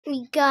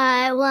We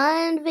got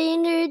 1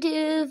 finger,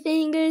 2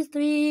 fingers,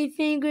 3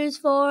 fingers,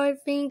 4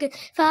 fingers,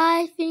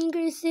 5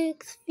 fingers,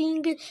 6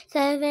 fingers,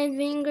 7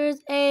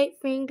 fingers, 8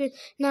 fingers,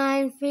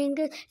 9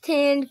 fingers,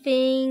 10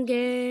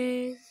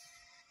 fingers.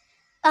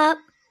 Up.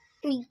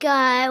 We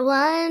got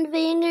 1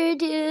 finger,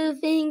 2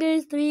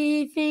 fingers,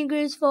 3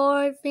 fingers,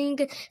 4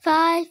 fingers,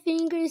 5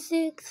 fingers,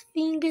 6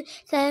 fingers,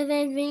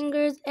 7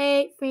 fingers,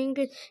 8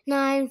 fingers,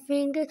 9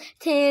 fingers,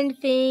 10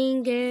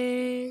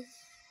 fingers.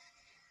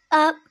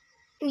 Up.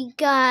 We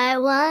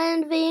got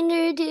 1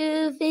 finger,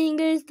 2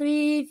 fingers,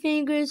 3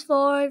 fingers,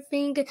 4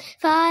 fingers,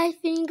 5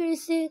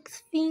 fingers,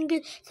 6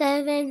 fingers,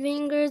 7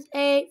 fingers,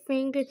 8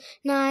 fingers,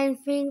 9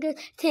 fingers,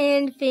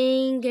 10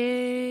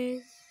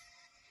 fingers.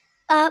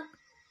 Up.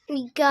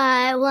 We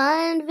got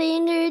 1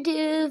 finger,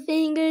 2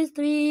 fingers,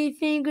 3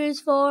 fingers,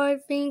 4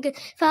 fingers,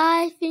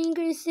 5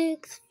 fingers,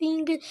 6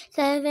 fingers,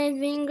 7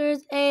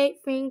 fingers, 8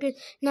 fingers,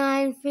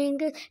 9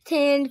 fingers,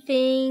 10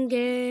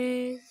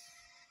 fingers.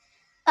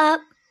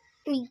 Up.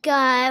 We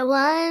got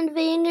 1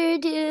 finger,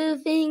 2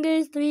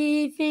 fingers,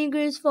 3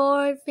 fingers,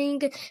 4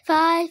 fingers,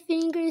 5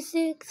 fingers,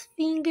 6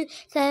 fingers,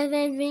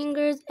 7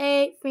 fingers,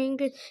 8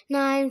 fingers,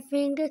 9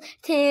 fingers,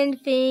 10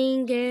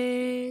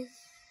 fingers.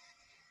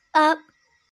 Up.